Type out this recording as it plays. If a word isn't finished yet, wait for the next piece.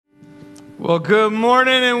Well, good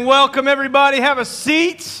morning and welcome, everybody. Have a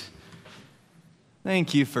seat.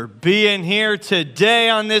 Thank you for being here today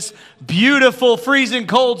on this beautiful, freezing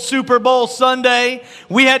cold Super Bowl Sunday.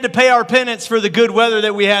 We had to pay our penance for the good weather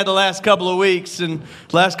that we had the last couple of weeks and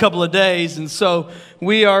last couple of days. And so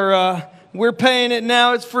we're paying it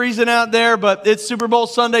now. It's freezing out there, but it's Super Bowl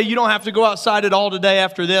Sunday. You don't have to go outside at all today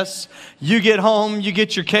after this. You get home, you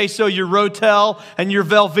get your queso, your Rotel, and your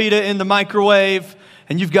Velveeta in the microwave,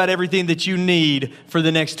 and you've got everything that you need for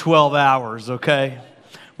the next 12 hours, okay?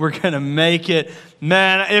 We're going to make it.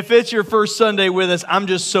 Man, if it's your first Sunday with us, I'm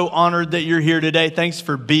just so honored that you're here today. Thanks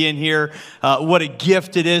for being here. What a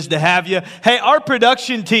gift it is to have you. Hey, our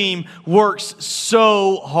production team works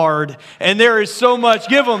so hard, and there is so much.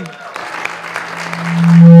 Give them.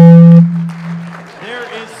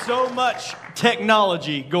 There is so much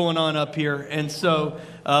technology going on up here, and so,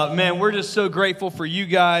 man, we're just so grateful for you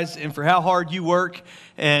guys and for how hard you work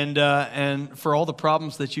and for all the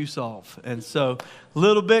problems that you solve. And so, a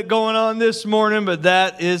little bit going on this morning, but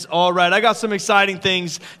that is all right. I got some exciting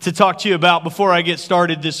things to talk to you about before I get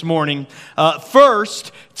started this morning.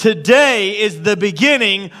 First, today is the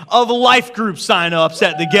beginning of life group sign-ups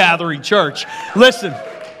at the Gathering Church. Listen.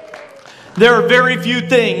 There are very few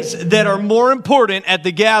things that are more important at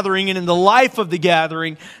the gathering and in the life of the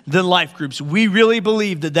gathering than life groups. We really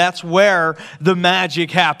believe that that's where the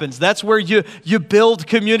magic happens. That's where you build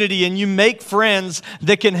community and you make friends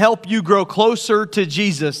that can help you grow closer to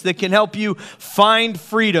Jesus, that can help you find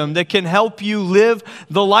freedom, that can help you live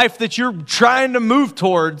the life that you're trying to move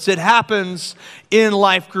towards. It happens in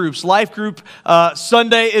life groups. Life group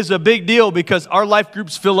Sunday is a big deal because our life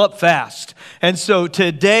groups fill up fast. And so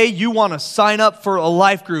today you want to sign up for a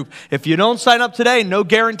life group. If you don't sign up today, no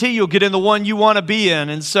guarantee you'll get in the one you want to be in.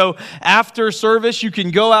 And so after service, you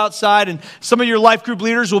can go outside and some of your life group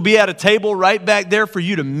leaders will be at a table right back there for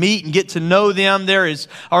you to meet and get to know them. There is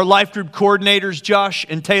our life group coordinators, Josh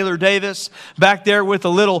and Taylor Davis, back there with a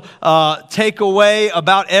little takeaway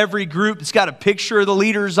about every group. It's got a picture of the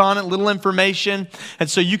leaders on it, little information. And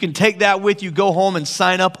so you can take that with you, go home and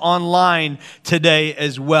sign up online today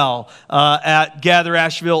as well at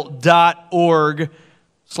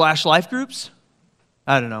gatherasheville.org/lifegroups.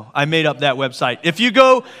 I don't know. I made up that website. If you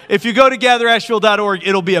go to gatherasheville.org,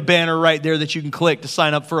 it'll be a banner right there that you can click to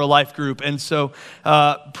sign up for a life group. And so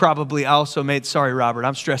probably I also made, sorry, Robert,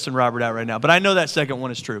 I'm stressing Robert out right now, but I know that second one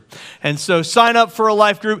is true. And so sign up for a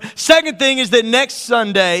life group. Second thing is that next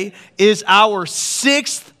Sunday is our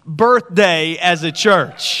 6th birthday as a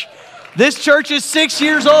church. This church is 6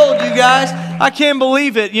 years old, you guys. I can't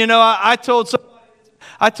believe it. You know, I told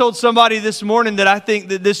somebody this morning that I think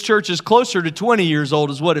that this church is closer to 20 years old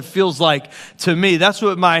is what it feels like to me. That's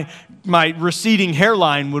what my receding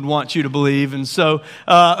hairline would want you to believe. And so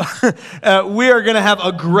we are going to have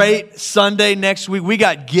a great Sunday next week. We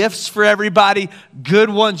got gifts for everybody, good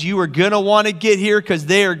ones you are going to want to get here because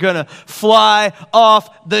they are going to fly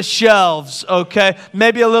off the shelves, okay?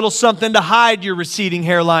 Maybe a little something to hide your receding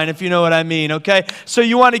hairline, if you know what I mean, okay? So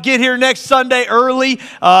you want to get here next Sunday early,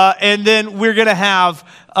 and then we're going to have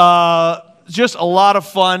just a lot of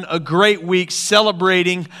fun, a great week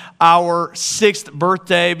celebrating our 6th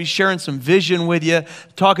birthday. Be sharing some vision with you,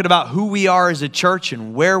 talking about who we are as a church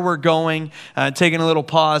and where we're going, taking a little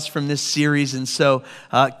pause from this series. And so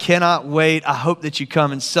cannot wait. I hope that you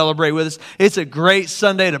come and celebrate with us. It's a great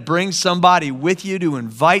Sunday to bring somebody with you, to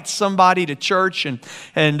invite somebody to church, and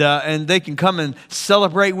they can come and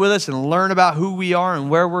celebrate with us and learn about who we are and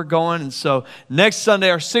where we're going. And so next Sunday,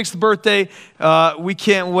 our 6th birthday, we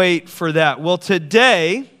can't wait for that. Well,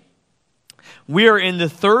 today, we are in the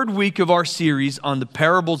 3rd week of our series on the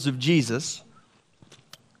parables of Jesus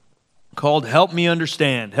called Help Me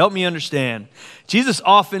Understand. Help Me Understand. Jesus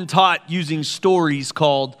often taught using stories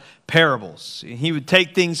called parables. He would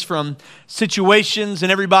take things from situations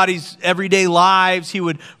in everybody's everyday lives. He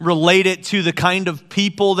would relate it to the kind of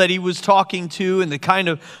people that he was talking to and the kind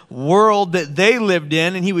of world that they lived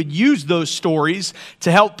in. And he would use those stories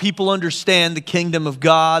to help people understand the kingdom of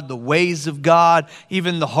God, the ways of God,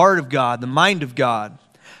 even the heart of God, the mind of God.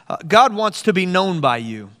 God wants to be known by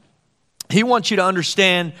you. He wants you to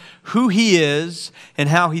understand who he is and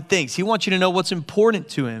how he thinks. He wants you to know what's important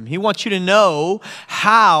to him. He wants you to know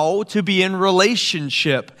how to be in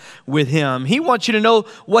relationship with him. He wants you to know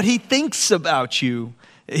what he thinks about you.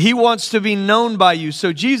 He wants to be known by you.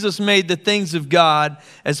 So Jesus made the things of God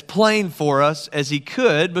as plain for us as he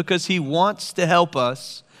could because he wants to help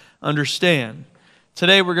us understand.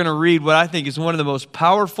 Today we're going to read what I think is one of the most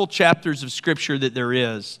powerful chapters of Scripture that there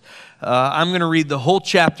is. I'm going to read the whole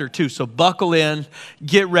chapter too, so buckle in,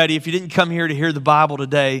 get ready. If you didn't come here to hear the Bible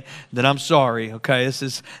today, then I'm sorry, okay?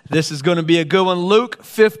 This is going to be a good one. Luke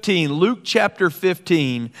chapter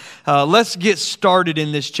 15. Let's get started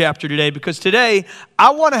in this chapter today, because today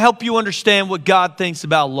I want to help you understand what God thinks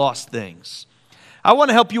about lost things. I want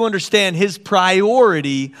to help you understand His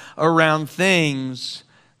priority around things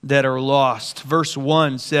that are lost. Verse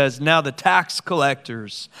 1 says, "Now the tax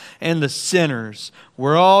collectors and the sinners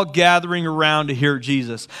were all gathering around to hear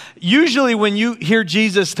Jesus." Usually when you hear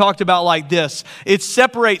Jesus talked about like this, it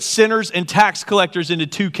separates sinners and tax collectors into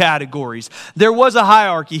two categories. There was a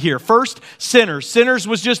hierarchy here. First, sinners. Sinners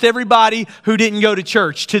was just everybody who didn't go to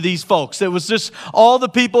church to these folks. It was just all the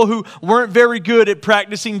people who weren't very good at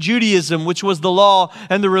practicing Judaism, which was the law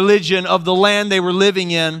and the religion of the land they were living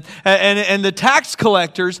in. And the tax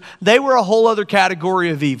collectors, they were a whole other category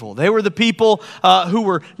of evil. They were the people who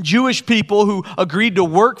were Jewish people who agreed to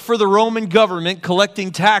work for the Roman government,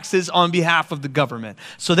 collecting taxes on behalf of the government.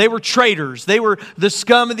 So they were traitors. They were the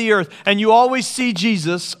scum of the earth. And you always see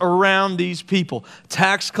Jesus around these people,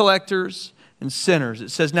 tax collectors and sinners. It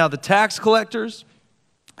says, "Now the tax collectors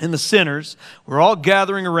and the sinners were all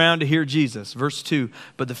gathering around to hear Jesus." Verse 2,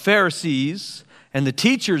 "But the Pharisees and the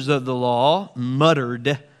teachers of the law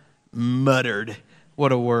muttered.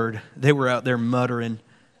 What a word. They were out there muttering.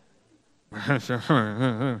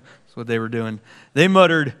 That's what they were doing. They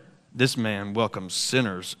muttered, "This man welcomes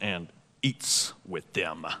sinners and eats with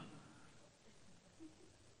them."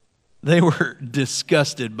 They were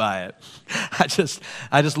disgusted by it. I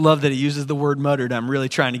just love that he uses the word muttered. I'm really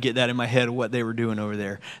trying to get that in my head of what they were doing over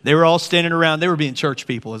there. They were all standing around. They were being church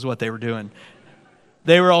people is what they were doing.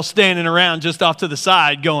 They were all standing around just off to the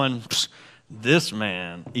side going, "This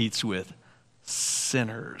man eats with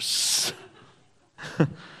sinners."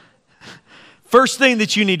 First thing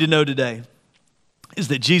that you need to know today is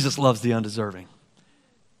that Jesus loves the undeserving.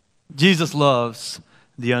 Jesus loves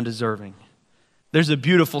the undeserving. There's a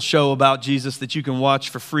beautiful show about Jesus that you can watch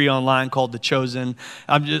for free online called The Chosen.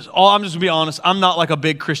 I'm just going to be honest, I'm not like a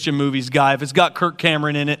big Christian movies guy. If it's got Kirk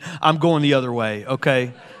Cameron in it, I'm going the other way,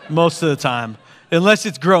 okay? Most of the time. Unless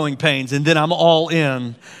it's Growing Pains, and then I'm all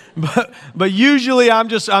in. But usually I'm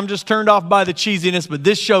just turned off by the cheesiness, but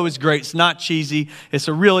this show is great. It's not cheesy. It's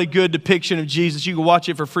a really good depiction of Jesus. You can watch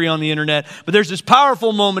it for free on the internet. But there's this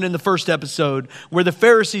powerful moment in the first episode where the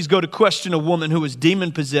Pharisees go to question a woman who was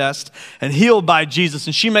demon-possessed and healed by Jesus,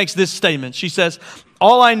 and she makes this statement. She says,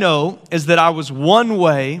 "All I know is that I was one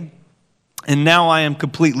way, and now I am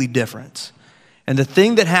completely different. And the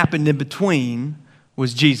thing that happened in between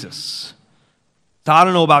was Jesus." So I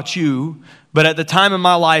don't know about you, but at the time in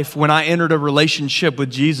my life when I entered a relationship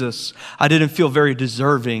with Jesus, I didn't feel very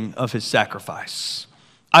deserving of His sacrifice.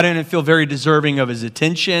 I didn't feel very deserving of His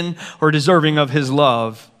attention or deserving of His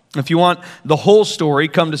love. If you want the whole story,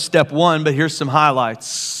 come to step 1, but here's some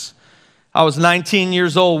highlights. I was 19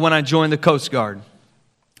 years old when I joined the Coast Guard.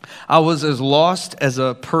 I was as lost as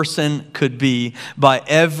a person could be by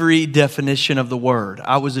every definition of the word.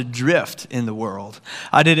 I was adrift in the world.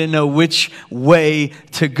 I didn't know which way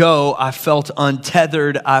to go. I felt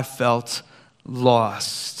untethered. I felt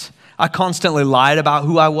lost. I constantly lied about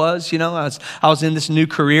who I was. You know, I was in this new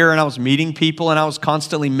career and I was meeting people and I was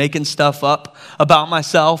constantly making stuff up about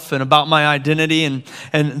myself and about my identity. And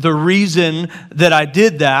the reason that I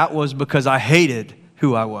did that was because I hated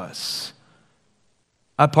who I was.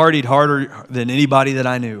 I partied harder than anybody that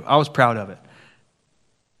I knew. I was proud of it.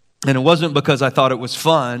 And it wasn't because I thought it was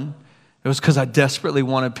fun. It was because I desperately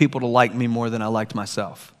wanted people to like me more than I liked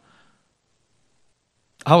myself.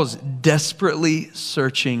 I was desperately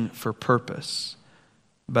searching for purpose,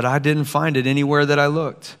 but I didn't find it anywhere that I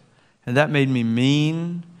looked. And that made me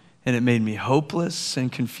mean, and it made me hopeless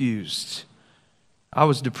and confused. I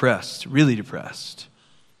was depressed, really depressed.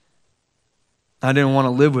 I didn't want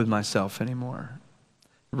to live with myself anymore.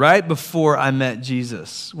 Right before I met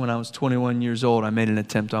Jesus, when I was 21 years old, I made an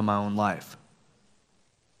attempt on my own life.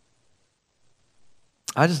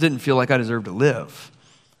 I just didn't feel like I deserved to live,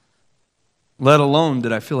 let alone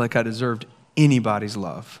did I feel like I deserved anybody's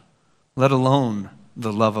love, let alone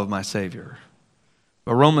the love of my Savior.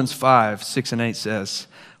 But Romans 5:6-8 says,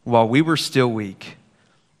 "While we were still weak,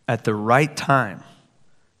 at the right time,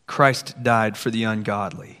 Christ died for the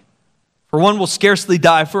ungodly. For one will scarcely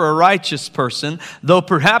die for a righteous person, though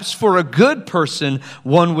perhaps for a good person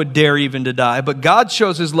one would dare even to die. But God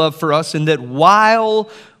shows His love for us in that while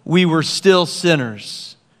we were still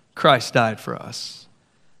sinners, Christ died for us."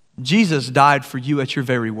 Jesus died for you at your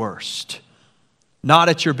very worst, not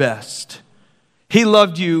at your best. He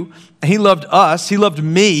loved you, he loved us, he loved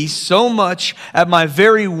me so much at my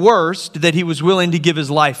very worst that he was willing to give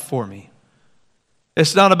his life for me.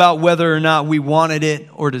 It's not about whether or not we wanted it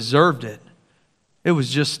or deserved it. It was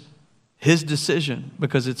just his decision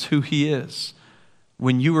because it's who he is.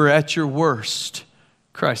 When you were at your worst,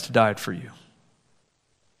 Christ died for you.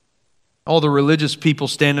 All the religious people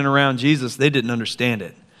standing around Jesus, they didn't understand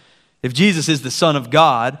it. If Jesus is the Son of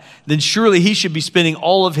God, then surely he should be spending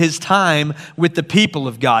all of his time with the people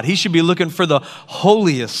of God. He should be looking for the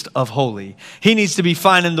holiest of holy. He needs to be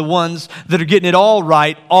finding the ones that are getting it all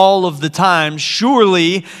right all of the time.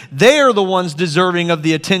 Surely they are the ones deserving of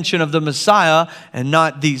the attention of the Messiah and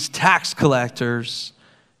not these tax collectors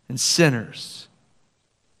and sinners.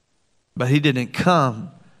 But he didn't come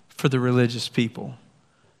for the religious people.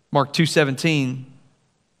 Mark 2:17,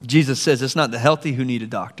 Jesus says it's not the healthy who need a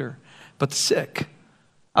doctor, but the sick.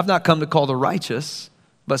 I've not come to call the righteous,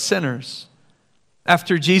 but sinners.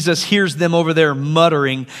 After Jesus hears them over there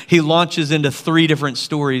muttering, he launches into 3 different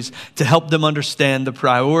stories to help them understand the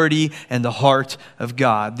priority and the heart of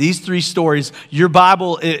God. These 3 stories, your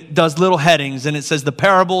Bible, it does little headings, and it says the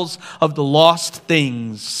parables of the lost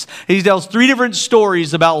things. He tells 3 different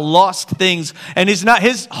stories about lost things, and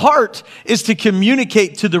his heart is to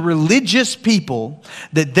communicate to the religious people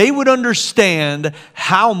that they would understand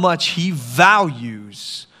how much he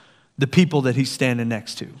values the people that he's standing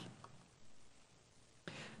next to.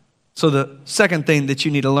 So the second thing that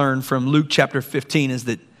you need to learn from Luke chapter 15 is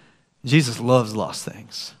that Jesus loves lost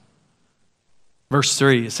things. Verse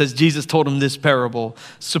 3, it says, Jesus told him this parable.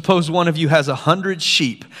 Suppose one of you has 100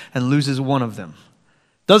 sheep and loses one of them.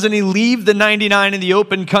 Doesn't he leave the 99 in the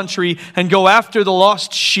open country and go after the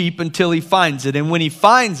lost sheep until he finds it? And when he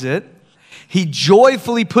finds it, he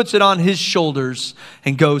joyfully puts it on his shoulders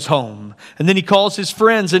and goes home. And then he calls his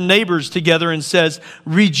friends and neighbors together and says,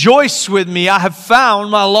 rejoice with me, I have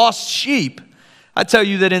found my lost sheep. I tell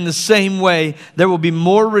you that in the same way, there will be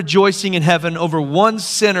more rejoicing in heaven over one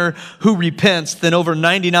sinner who repents than over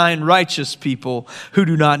 99 righteous people who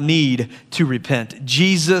do not need to repent.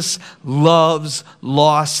 Jesus loves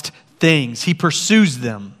lost things. He pursues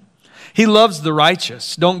them. He loves the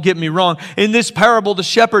righteous. Don't get me wrong. In this parable, the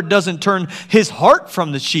shepherd doesn't turn his heart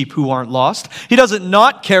from the sheep who aren't lost. He doesn't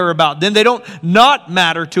not care about them. They don't not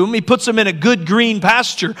matter to him. He puts them in a good green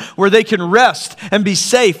pasture where they can rest and be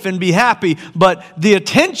safe and be happy. But the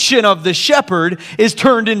attention of the shepherd is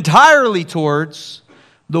turned entirely towards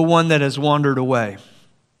the one that has wandered away.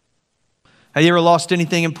 Have you ever lost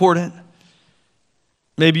anything important?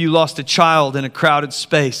 Maybe you lost a child in a crowded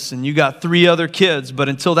space and you got 3 other kids, but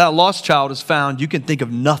until that lost child is found, you can think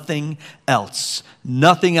of nothing else.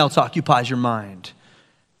 Nothing else occupies your mind.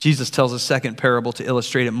 Jesus tells a second parable to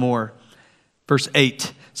illustrate it more. Verse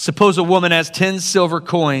 8, suppose a woman has 10 silver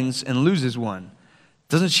coins and loses one.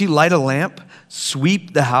 Doesn't she light a lamp,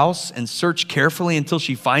 sweep the house, and search carefully until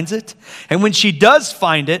she finds it? And when she does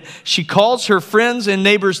find it, she calls her friends and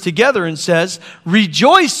neighbors together and says,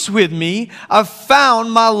 rejoice with me, I've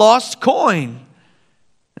found my lost coin.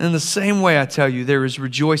 And in the same way, I tell you, there is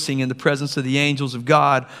rejoicing in the presence of the angels of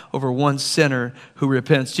God over one sinner who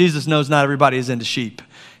repents. Jesus knows not everybody is into sheep.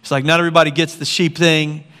 It's like not everybody gets the sheep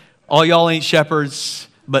thing. All y'all ain't shepherds,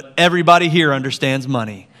 but everybody here understands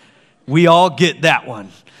money. We all get that one.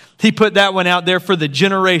 He put that one out there for the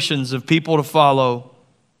generations of people to follow.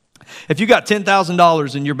 If you got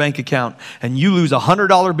 $10,000 in your bank account and you lose a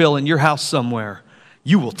 $100 bill in your house somewhere,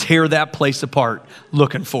 you will tear that place apart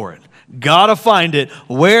looking for it. Gotta find it.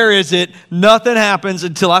 Where is it? Nothing happens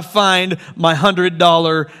until I find my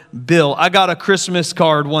 $100 bill. I got a Christmas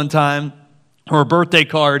card one time, or a birthday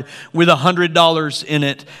card with $100 in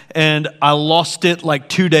it, and I lost it like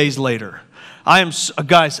 2 days later.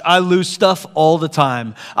 Guys, I lose stuff all the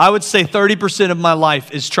time. I would say 30% of my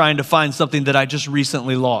life is trying to find something that I just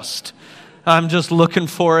recently lost. I'm just looking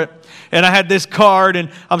for it. And I had this card,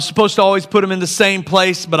 and I'm supposed to always put them in the same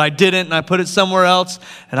place, but I didn't, and I put it somewhere else,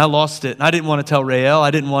 and I lost it. And I didn't want to tell Rael.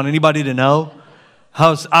 I didn't want anybody to know.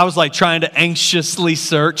 I was like trying to anxiously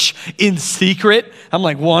search in secret. I'm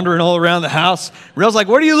like wandering all around the house. Rael's like,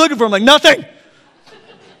 what are you looking for? I'm like, nothing.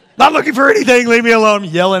 Not looking for anything, leave me alone. I'm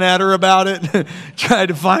yelling at her about it, trying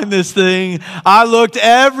to find this thing. I looked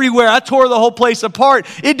everywhere. I tore the whole place apart.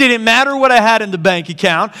 It didn't matter what I had in the bank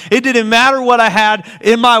account. It didn't matter what I had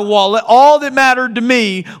in my wallet. All that mattered to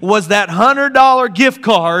me was that $100 gift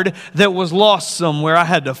card that was lost somewhere. I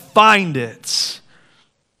had to find it.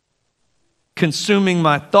 Consuming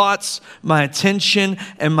my thoughts, my attention,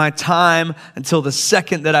 and my time until the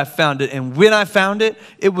second that I found it. And when I found it,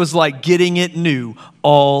 it was like getting it new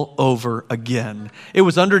all over again. It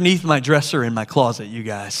was underneath my dresser in my closet, you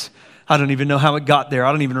guys. I don't even know how it got there.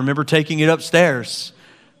 I don't even remember taking it upstairs.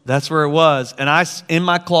 That's where it was. And I, in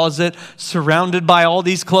my closet, surrounded by all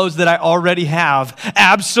these clothes that I already have,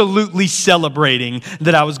 absolutely celebrating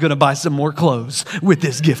that I was going to buy some more clothes with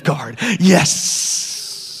this gift card.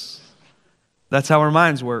 Yes. That's how our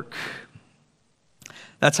minds work.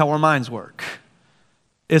 That's how our minds work.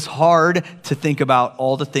 It's hard to think about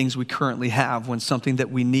all the things we currently have when something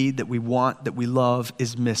that we need, that we want, that we love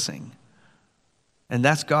is missing. And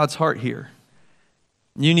that's God's heart here.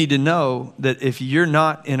 You need to know that if you're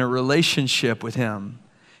not in a relationship with Him,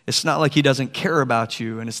 it's not like He doesn't care about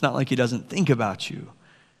you, and it's not like He doesn't think about you.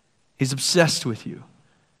 He's obsessed with you.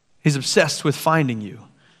 He's obsessed with finding you.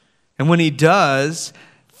 And when He does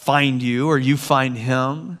find you or you find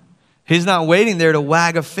Him, He's not waiting there to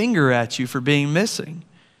wag a finger at you for being missing.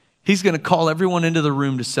 He's going to call everyone into the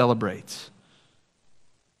room to celebrate.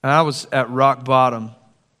 And I was at rock bottom,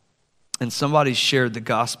 and somebody shared the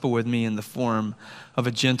gospel with me in the form of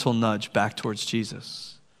a gentle nudge back towards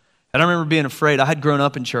Jesus. And I remember being afraid. I had grown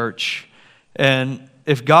up in church, and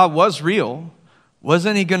if God was real,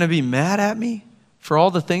 wasn't He going to be mad at me for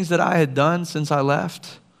all the things that I had done since I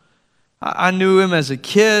left? I knew Him as a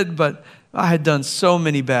kid, but I had done so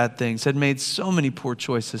many bad things, had made so many poor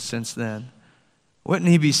choices since then. Wouldn't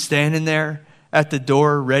He be standing there at the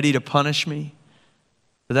door ready to punish me?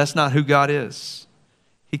 But that's not who God is.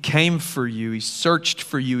 He came for you. He searched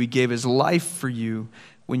for you. He gave His life for you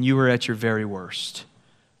when you were at your very worst.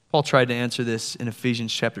 Paul tried to answer this in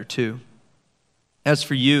Ephesians chapter 2. As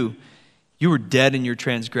for you, you were dead in your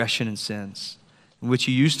transgression and sins, in which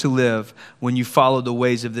you used to live when you followed the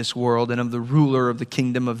ways of this world and of the ruler of the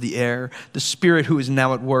kingdom of the air, the spirit who is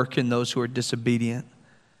now at work in those who are disobedient.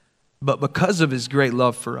 But because of His great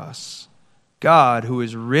love for us, God, who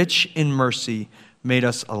is rich in mercy, made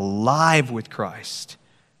us alive with Christ,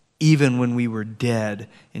 even when we were dead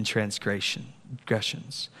in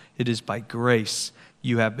transgressions. It is by grace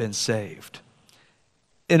you have been saved.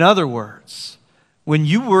 In other words, when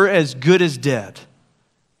you were as good as dead,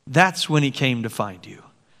 that's when He came to find you.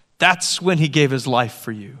 That's when He gave His life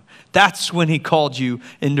for you. That's when He called you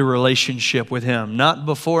into relationship with Him. Not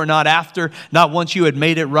before, not after, not once you had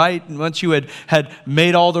made it right, and once you had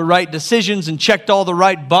made all the right decisions and checked all the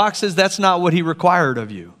right boxes. That's not what He required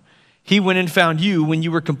of you. He went and found you when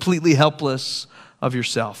you were completely helpless of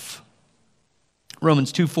yourself.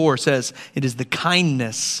 Romans 2:4 says, it is the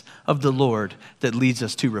kindness of the Lord that leads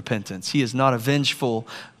us to repentance. He is not a vengeful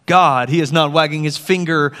God. He is not wagging His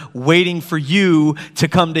finger waiting for you to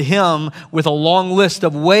come to Him with a long list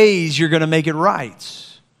of ways you're going to make it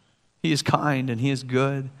right. He is kind and He is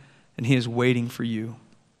good and He is waiting for you.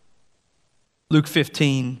 Luke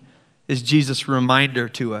 15 is Jesus' reminder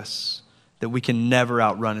to us that we can never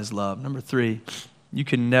outrun His love. Number 3, you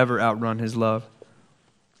can never outrun His love.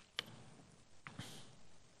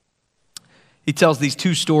 He tells these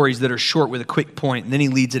two stories that are short with a quick point, and then He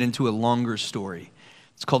leads it into a longer story.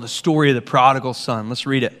 It's called the story of the prodigal son. Let's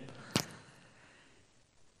read it.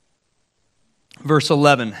 Verse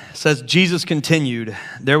 11 says, Jesus continued,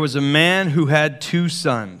 there was a man who had 2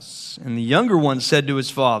 sons, and the younger one said to his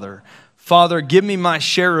father, Father, give me my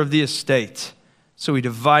share of the estate. So he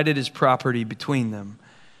divided his property between them.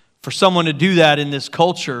 For someone to do that in this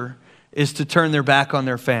culture is to turn their back on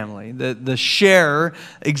their family. The share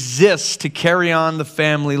exists to carry on the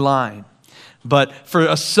family line. But for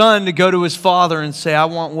a son to go to his father and say, I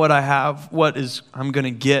want what I have, I'm going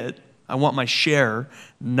to get, I want my share,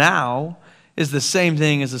 now is the same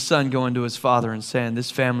thing as a son going to his father and saying,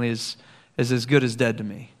 this family is as good as dead to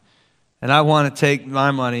me. And I want to take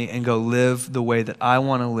my money and go live the way that I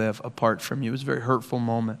want to live apart from you. It was a very hurtful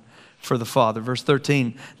moment for the father. Verse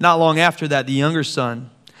 13, not long after that, the younger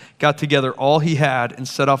son got together all he had and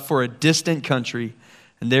set off for a distant country,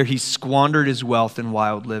 and there he squandered his wealth in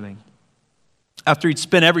wild living. After he'd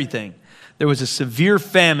spent everything, there was a severe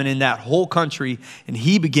famine in that whole country, and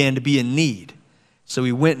he began to be in need. So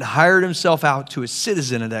he went and hired himself out to a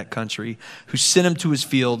citizen of that country who sent him to his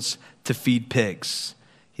fields to feed pigs.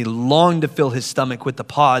 He longed to fill his stomach with the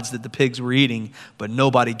pods that the pigs were eating, but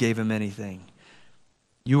nobody gave him anything.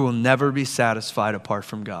 You will never be satisfied apart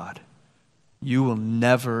from God. You will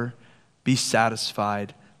never be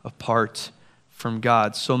satisfied apart from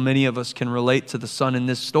God. So many of us can relate to the son in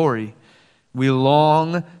this story. We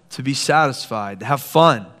long to be satisfied, to have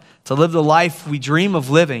fun, to live the life we dream of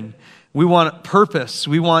living. We want purpose.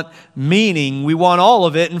 We want meaning. We want all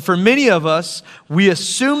of it. And for many of us, we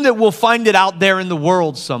assume that we'll find it out there in the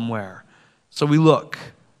world somewhere. So we look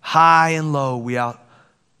high and low.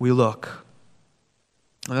 We look.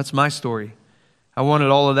 And that's my story. I wanted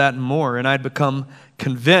all of that and more. And I'd become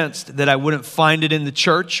convinced that I wouldn't find it in the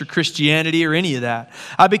church or Christianity or any of that.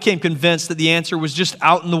 I became convinced that the answer was just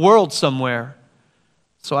out in the world somewhere.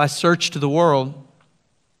 So I searched the world,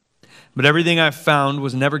 but everything I found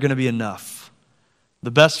was never going to be enough.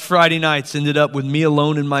 The best Friday nights ended up with me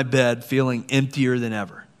alone in my bed, feeling emptier than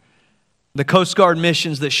ever. The Coast Guard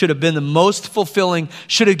missions that should have been the most fulfilling,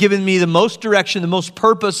 should have given me the most direction, the most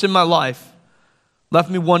purpose in my life, left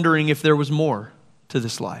me wondering if there was more to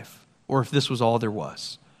this life, or if this was all there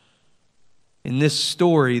was. In this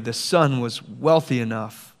story, the son was wealthy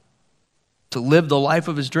enough to live the life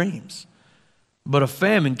of his dreams. But a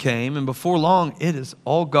famine came, and before long, it is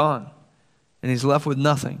all gone. And he's left with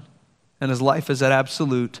nothing. And his life is at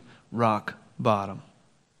absolute rock bottom.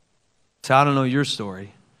 So I don't know your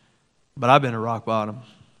story, but I've been at rock bottom.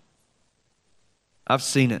 I've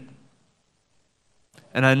seen it.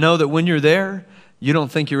 And I know that when you're there, you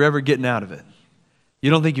don't think you're ever getting out of it. You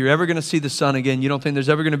don't think you're ever going to see the sun again. You don't think there's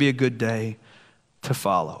ever going to be a good day to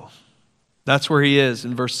follow. That's where he is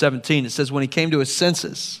in verse 17. It says, when he came to his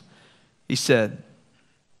senses, he said,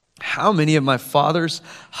 how many of my father's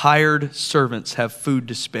hired servants have food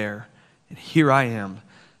to spare? And here I am,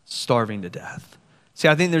 starving to death. See,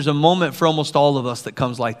 I think there's a moment for almost all of us that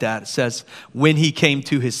comes like that. It says, when he came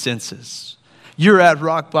to his senses. You're at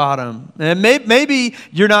rock bottom. And maybe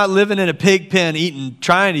you're not living in a pig pen,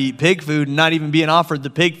 trying to eat pig food and not even being offered the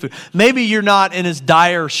pig food. Maybe you're not in as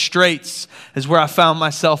dire straits as where I found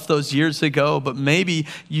myself those years ago, but maybe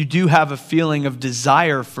you do have a feeling of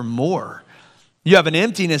desire for more. You have an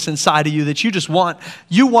emptiness inside of you that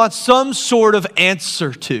you want some sort of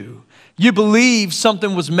answer to. You believe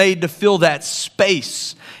something was made to fill that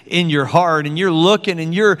space in your heart, and you're looking,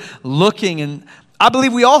 and I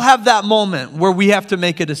believe we all have that moment where we have to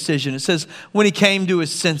make a decision. It says, when he came to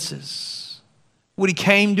his senses. When he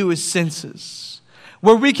came to his senses.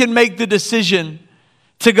 Where we can make the decision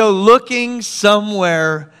to go looking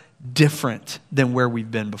somewhere different than where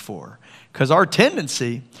we've been before. Because our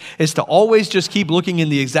tendency is to always just keep looking in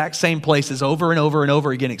the exact same places over and over and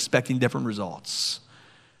over again, expecting different results.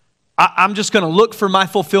 I'm just going to look for my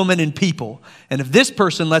fulfillment in people. And if this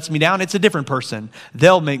person lets me down, it's a different person.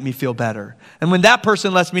 They'll make me feel better. And when that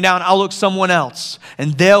person lets me down, I'll look someone else,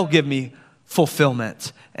 and they'll give me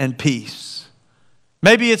fulfillment and peace.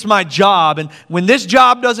 Maybe it's my job, and when this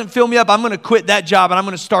job doesn't fill me up, I'm going to quit that job and I'm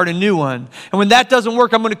going to start a new one. And when that doesn't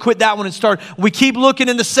work, I'm going to quit that one and start. We keep looking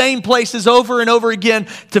in the same places over and over again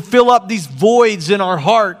to fill up these voids in our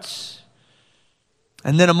hearts.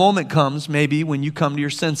 And then a moment comes, maybe, when you come to your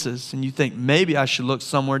senses and you think, maybe I should look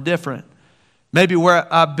somewhere different. Maybe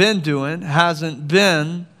where I've been doing hasn't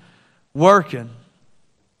been working.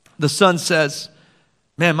 The son says,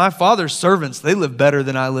 man, my father's servants, they live better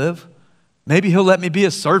than I live. Maybe he'll let me be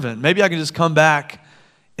a servant. Maybe I can just come back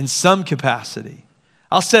in some capacity.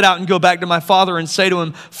 I'll set out and go back to my father and say to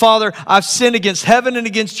him, Father, I've sinned against heaven and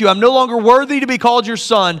against you. I'm no longer worthy to be called your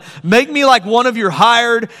son. Make me like one of your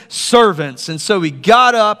hired servants. And so he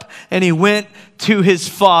got up and he went to his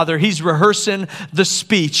father. He's rehearsing the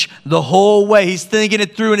speech the whole way. He's thinking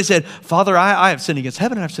it through, and he said, Father, I have sinned against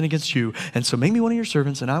heaven and I've sinned against you. And so make me one of your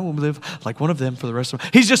servants and I will live like one of them for the rest of my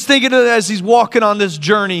life. He's just thinking as he's walking on this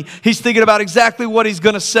journey. He's thinking about exactly what he's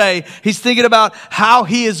going to say. He's thinking about how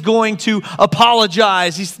he is going to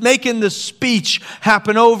apologize. He's making the speech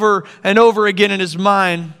happen over and over again in his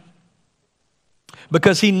mind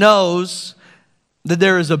because he knows that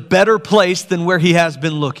there is a better place than where he has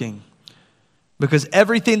been looking. Because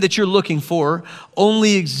everything that you're looking for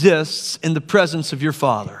only exists in the presence of your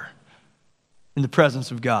Father, in the presence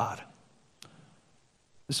of God.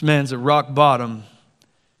 This man's at rock bottom,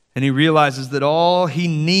 and he realizes that all he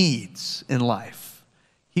needs in life,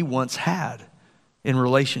 he once had in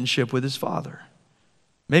relationship with his Father.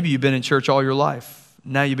 Maybe you've been in church all your life.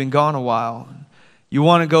 Now you've been gone a while. You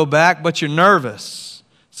want to go back, but you're nervous.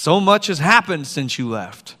 So much has happened since you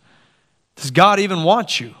left. Does God even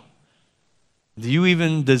want you? Do you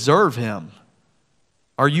even deserve him?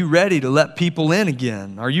 Are you ready to let people in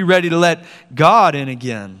again? Are you ready to let God in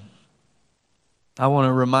again? I want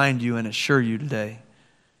to remind you and assure you today,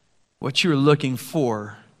 what you're looking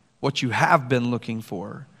for, what you have been looking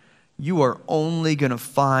for, you are only going to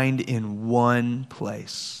find in one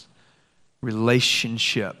place: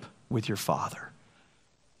 relationship with your Father.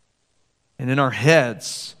 And in our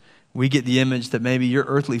heads, we get the image that maybe your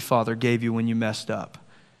earthly father gave you when you messed up.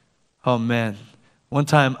 Oh man, one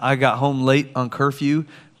time I got home late on curfew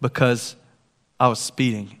because I was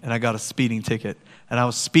speeding and I got a speeding ticket. And I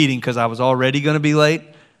was speeding because I was already going to be late.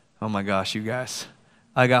 Oh my gosh, you guys.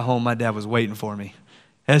 I got home, my dad was waiting for me,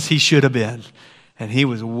 as he should have been. And he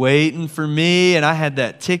was waiting for me, and I had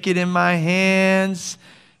that ticket in my hands.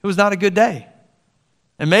 It was not a good day.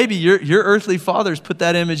 And maybe your earthly father's put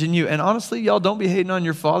that image in you. And honestly, y'all, don't be hating on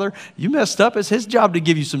your father. You messed up. It's his job to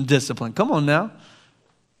give you some discipline. Come on now.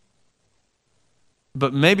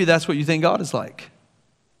 But maybe that's what you think God is like.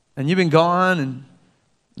 And you've been gone, and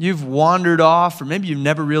you've wandered off, or maybe you've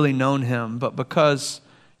never really known him, but because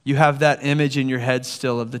you have that image in your head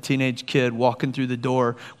still of the teenage kid walking through the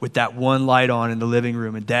door with that one light on in the living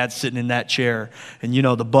room and dad sitting in that chair and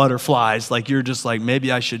the butterflies, like you're just like,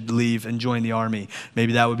 maybe I should leave and join the army.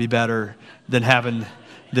 Maybe that would be better than having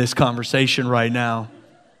this conversation right now.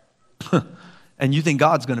 And you think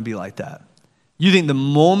God's going to be like that. You think the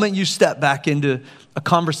moment you step back into a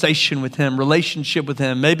conversation with him, relationship with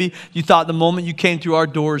him, maybe you thought the moment you came through our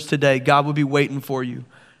doors today, God would be waiting for you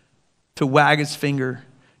to wag his finger,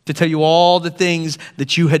 to tell you all the things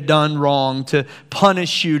that you had done wrong, to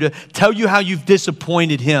punish you, to tell you how you've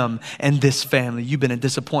disappointed him and this family. You've been a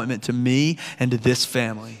disappointment to me and to this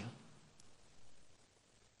family.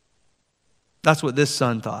 That's what this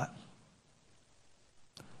son thought.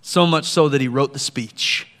 So much so that he wrote the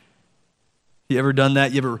speech. You ever done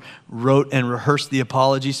that? You ever wrote and rehearsed the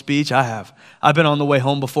apology speech? I have. I've been on the way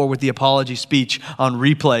home before with the apology speech on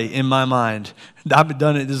replay in my mind. I've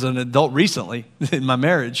done it as an adult recently in my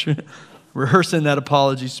marriage, rehearsing that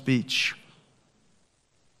apology speech.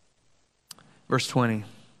 Verse 20.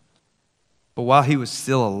 But while he was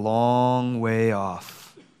still a long way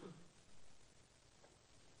off,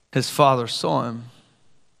 his father saw him,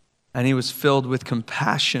 and he was filled with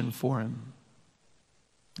compassion for him.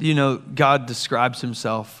 God describes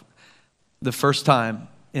himself the first time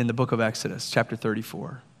in the book of Exodus, chapter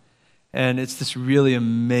 34. And it's this really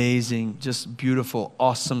amazing, just beautiful,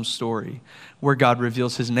 awesome story where God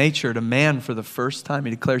reveals his nature to man for the first time.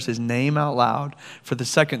 He declares his name out loud for the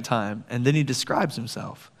second time, and then he describes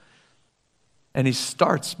himself. And he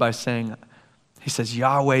starts by saying, he says,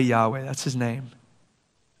 Yahweh, Yahweh, that's his name.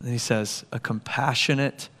 And then he says, a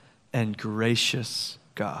compassionate and gracious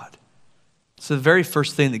God. So the very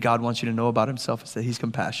first thing that God wants you to know about himself is that he's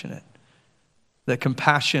compassionate. That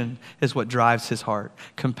compassion is what drives his heart.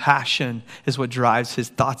 Compassion is what drives his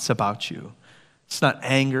thoughts about you. It's not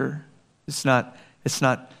anger. It's not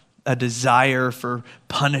a desire for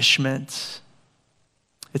punishment.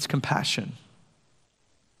 It's compassion.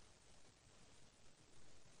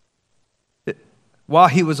 While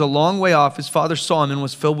he was a long way off, his father saw him and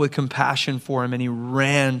was filled with compassion for him, and he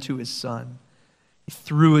ran to his son. He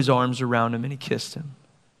threw his arms around him and he kissed him.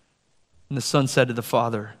 And the son said to the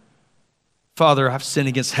father, Father, I've sinned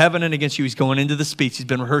against heaven and against you. He's going into the speech. He's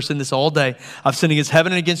been rehearsing this all day. I've sinned against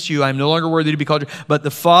heaven and against you. I am no longer worthy to be called. But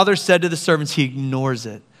the father said to the servants, he ignores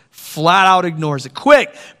it. Flat out ignores it.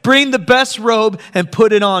 Quick, bring the best robe and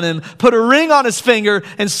put it on him. Put a ring on his finger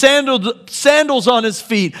and sandals on his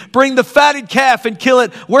feet. Bring the fatted calf and kill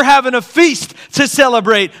it. We're having a feast to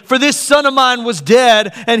celebrate. For this son of mine was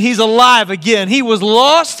dead and he's alive again. He was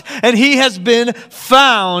lost and he has been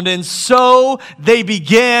found. And so they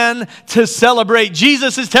began to celebrate.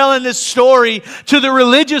 Jesus is telling this story to the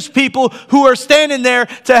religious people who are standing there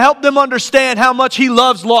to help them understand how much he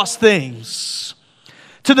loves lost things.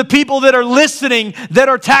 To the people that are listening, that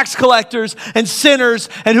are tax collectors and sinners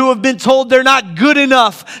and who have been told they're not good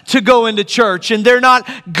enough to go into church and they're not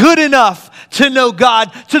good enough to know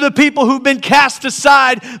God. To the people who've been cast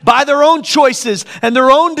aside by their own choices and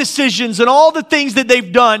their own decisions and all the things that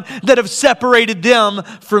they've done that have separated them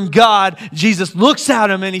from God. Jesus looks at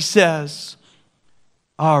them and he says,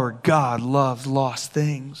 our God loves lost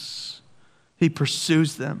things. He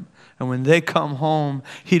pursues them. And when they come home,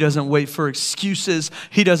 he doesn't wait for excuses.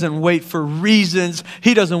 He doesn't wait for reasons.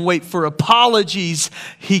 He doesn't wait for apologies.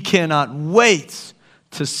 He cannot wait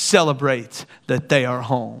to celebrate that they are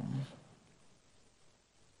home.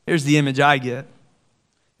 Here's the image I get.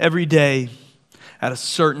 Every day at a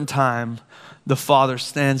certain time, the father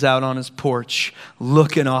stands out on his porch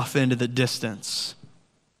looking off into the distance,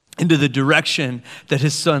 into the direction that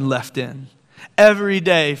his son left in. Every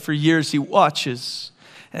day for years he watches.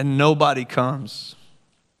 And nobody comes.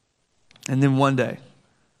 And then one day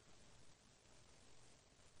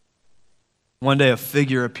a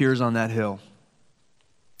figure appears on that hill.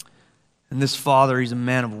 And this father, he's a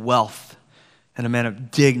man of wealth. and a man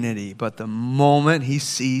of dignity. But the moment he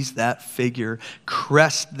sees that figure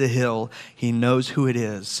crest the hill, he knows who it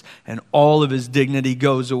is. And all of his dignity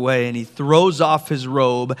goes away. And he throws off his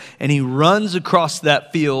robe and he runs across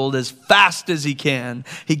that field as fast as he can.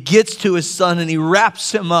 He gets to his son and he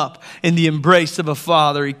wraps him up in the embrace of a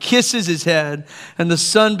father. He kisses his head and the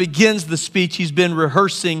son begins the speech he's been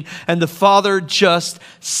rehearsing. And the father just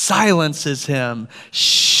silences him.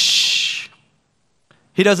 Shh.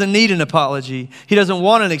 He doesn't need an apology. He doesn't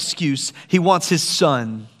want an excuse. He wants his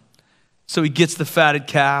son. So he gets the fatted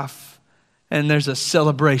calf, and there's a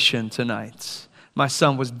celebration tonight. My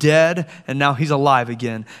son was dead, and now he's alive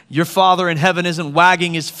again. Your Father in heaven isn't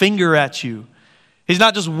wagging his finger at you. He's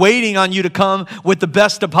not just waiting on you to come with the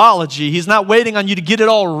best apology. He's not waiting on you to get it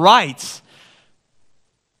all right.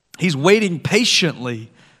 He's waiting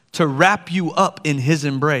patiently to wrap you up in his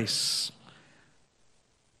embrace.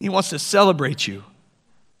 He wants to celebrate you.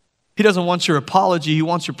 He doesn't want your apology. He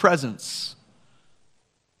wants your presence.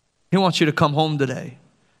 He wants you to come home today,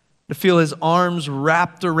 to feel his arms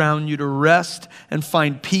wrapped around you, to rest and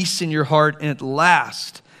find peace in your heart, and at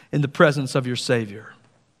last in the presence of your Savior.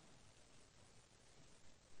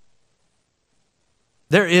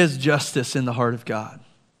 There is justice in the heart of God.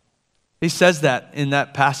 He says that in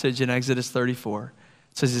that passage in Exodus 34.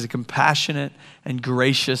 It says he's a compassionate and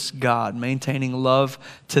gracious God, maintaining love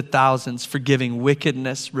to thousands, forgiving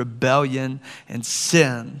wickedness, rebellion, and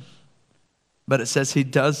sin. But it says he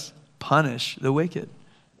does punish the wicked.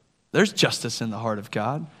 There's justice in the heart of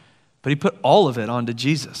God, but he put all of it onto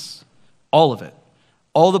Jesus. All of it.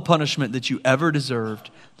 All the punishment that you ever deserved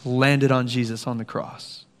landed on Jesus on the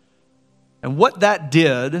cross. And what that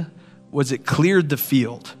did was it cleared the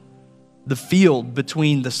field. The field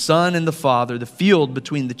between the Son and the Father, the field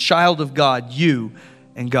between the child of God, you,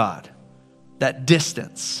 and God. That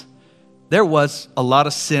distance. There was a lot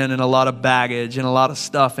of sin and a lot of baggage and a lot of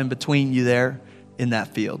stuff in between you there in that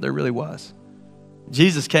field. There really was.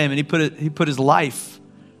 Jesus came and he put his life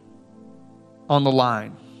on the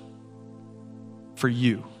line for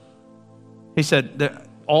you. He said,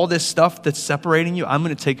 all this stuff that's separating you, I'm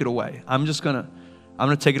going to take it away. I'm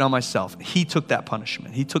going to take it on myself. He took that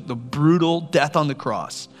punishment. He took the brutal death on the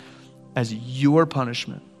cross as your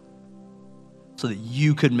punishment so that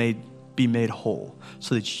you could be made whole,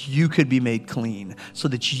 so that you could be made clean, so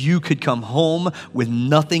that you could come home with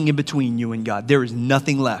nothing in between you and God. There is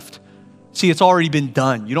nothing left. See, it's already been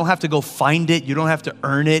done. You don't have to go find it. You don't have to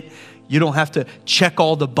earn it. You don't have to check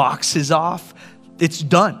all the boxes off. It's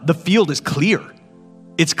done. The field is clear.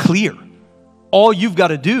 It's clear. All you've got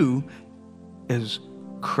to do is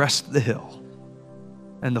crest the hill,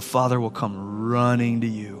 and the Father will come running to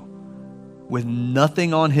you with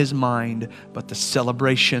nothing on his mind but the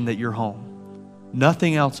celebration that you're home.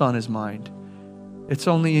 Nothing else on his mind. It's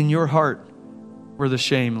only in your heart where the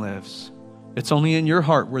shame lives. It's only in your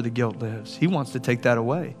heart where the guilt lives. He wants to take that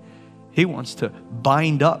away. He wants to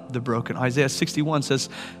bind up the broken. Isaiah 61 says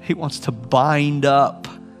he wants to bind up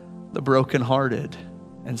the brokenhearted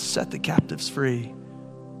and set the captives free.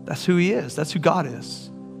 That's who he is. That's who God is.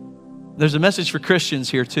 There's a message for Christians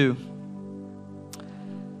here too.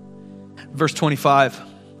 Verse 25.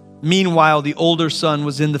 Meanwhile, the older son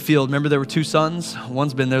was in the field. Remember, there were two sons?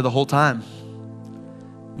 One's been there the whole time.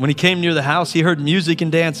 When he came near the house, he heard music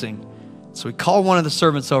and dancing. So he called one of the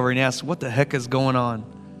servants over and he asked, "What the heck is going on?"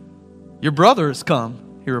 "Your brother has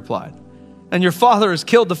come," he replied, "and your father has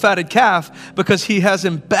killed the fatted calf because he has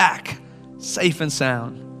him back safe and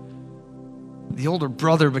sound." The older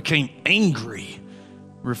brother became angry,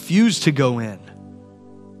 refused to go in.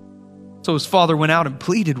 So his father went out and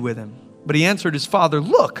pleaded with him. But he answered his father,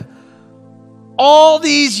 "Look, all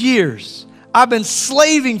these years I've been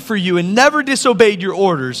slaving for you and never disobeyed your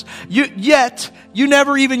orders. Yet you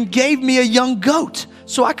never even gave me a young goat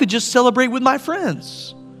so I could just celebrate with my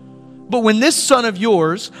friends. But when this son of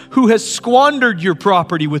yours, who has squandered your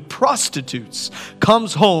property with prostitutes,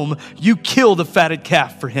 comes home, you kill the fatted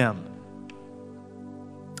calf for him."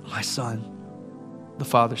 "My son," the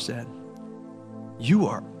father said, "you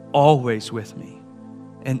are always with me,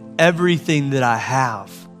 and everything that I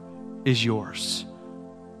have is yours.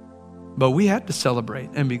 But we had to celebrate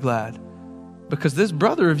and be glad because this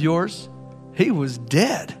brother of yours, he was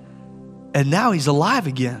dead, and now he's alive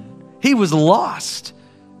again. He was lost,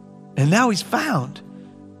 and now he's found."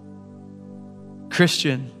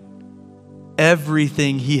 Christian,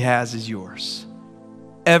 everything he has is yours.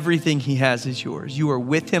 Everything he has is yours. You are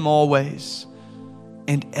with him always,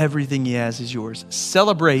 and everything he has is yours.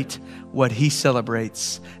 Celebrate what he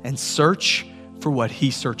celebrates and search for what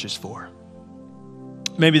he searches for.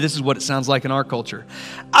 Maybe this is what it sounds like in our culture.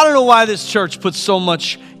 I don't know why this church puts so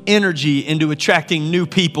much energy into attracting new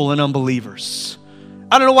people and unbelievers.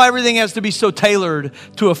 I don't know why everything has to be so tailored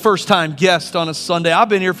to a first-time guest on a Sunday. I've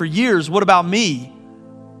been here for years. What about me?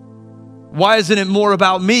 Why isn't it more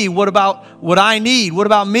about me? What about what I need? What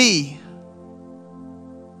about me?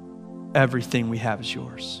 Everything we have is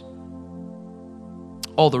yours.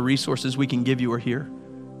 All the resources we can give you are here.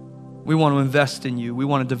 We want to invest in you. We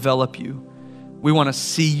want to develop you. We want to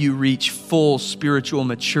see you reach full spiritual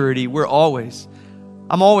maturity.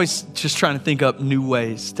 I'm always just trying to think up new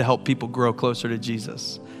ways to help people grow closer to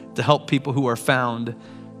Jesus, to help people who are found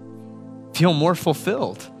feel more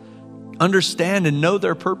fulfilled, understand and know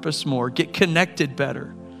their purpose more, get connected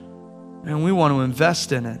better. And we want to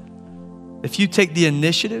invest in it. If you take the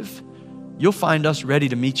initiative, you'll find us ready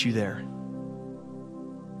to meet you there.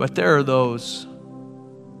 But there are those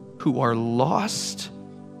who are lost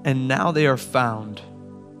and now they are found.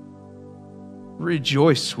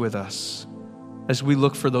 Rejoice with us as we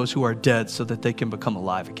look for those who are dead so that they can become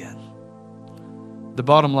alive again. The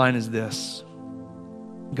bottom line is this: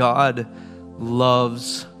 God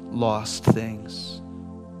loves lost things.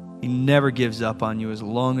 He never gives up on you as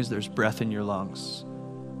long as there's breath in your lungs.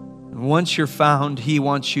 And once you're found, He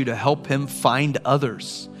wants you to help Him find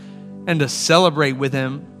others and to celebrate with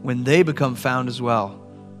Him when they become found as well.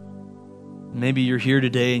 Maybe you're here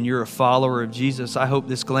today and you're a follower of Jesus. I hope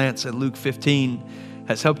this glance at Luke 15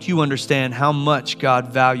 has helped you understand how much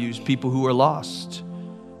God values people who are lost,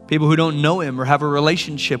 people who don't know Him or have a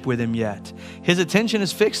relationship with Him yet. His attention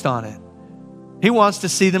is fixed on it. He wants to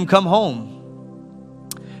see them come home.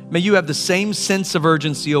 May you have the same sense of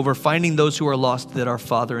urgency over finding those who are lost that our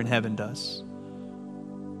Father in heaven does.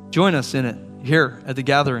 Join us in it here at the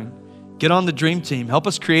gathering. Get on the dream team. Help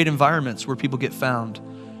us create environments where people get found.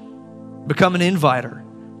 Become an inviter.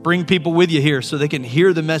 Bring people with you here so they can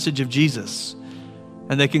hear the message of Jesus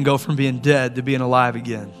and they can go from being dead to being alive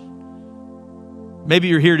again. Maybe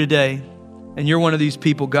you're here today and you're one of these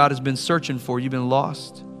people God has been searching for. You've been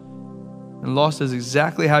lost. And lost is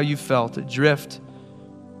exactly how you felt, adrift,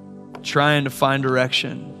 trying to find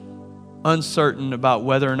direction, uncertain about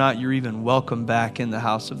whether or not you're even welcome back in the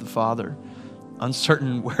house of the Father,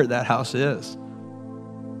 uncertain where that house is.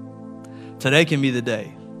 Today can be the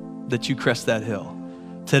day that you crest that hill.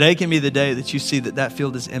 Today can be the day that you see that that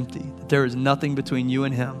field is empty, that there is nothing between you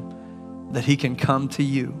and Him, that He can come to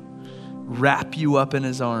you, wrap you up in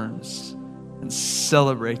His arms, and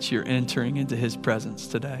celebrate your entering into His presence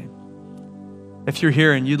today. If you're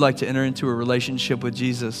here and you'd like to enter into a relationship with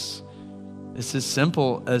Jesus, it's as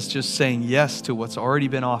simple as just saying yes to what's already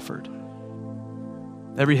been offered.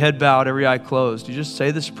 Every head bowed, every eye closed. You just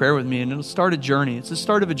say this prayer with me and it'll start a journey. It's the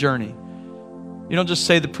start of a journey. You don't just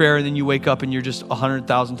say the prayer and then you wake up and you're just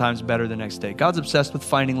 100,000 times better the next day. God's obsessed with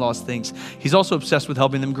finding lost things. He's also obsessed with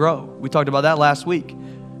helping them grow. We talked about that last week.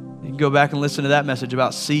 You can go back and listen to that message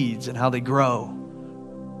about seeds and how they grow.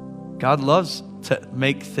 God loves to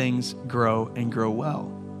make things grow and grow well.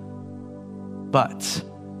 But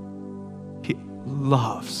He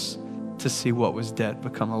loves to see what was dead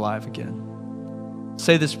become alive again.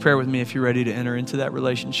 Say this prayer with me if you're ready to enter into that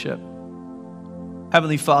relationship.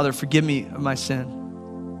 Heavenly Father, forgive me of my sin.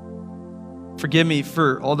 Forgive me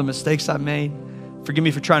for all the mistakes I've made. Forgive me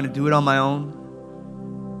for trying to do it on my own.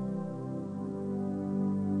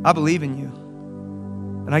 I believe in you,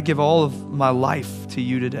 and I give all of my life to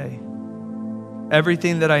you today.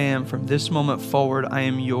 Everything that I am from this moment forward, I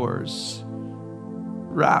am yours.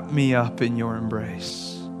 Wrap me up in your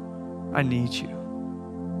embrace. I need you.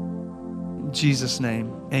 In Jesus'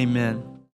 name, amen.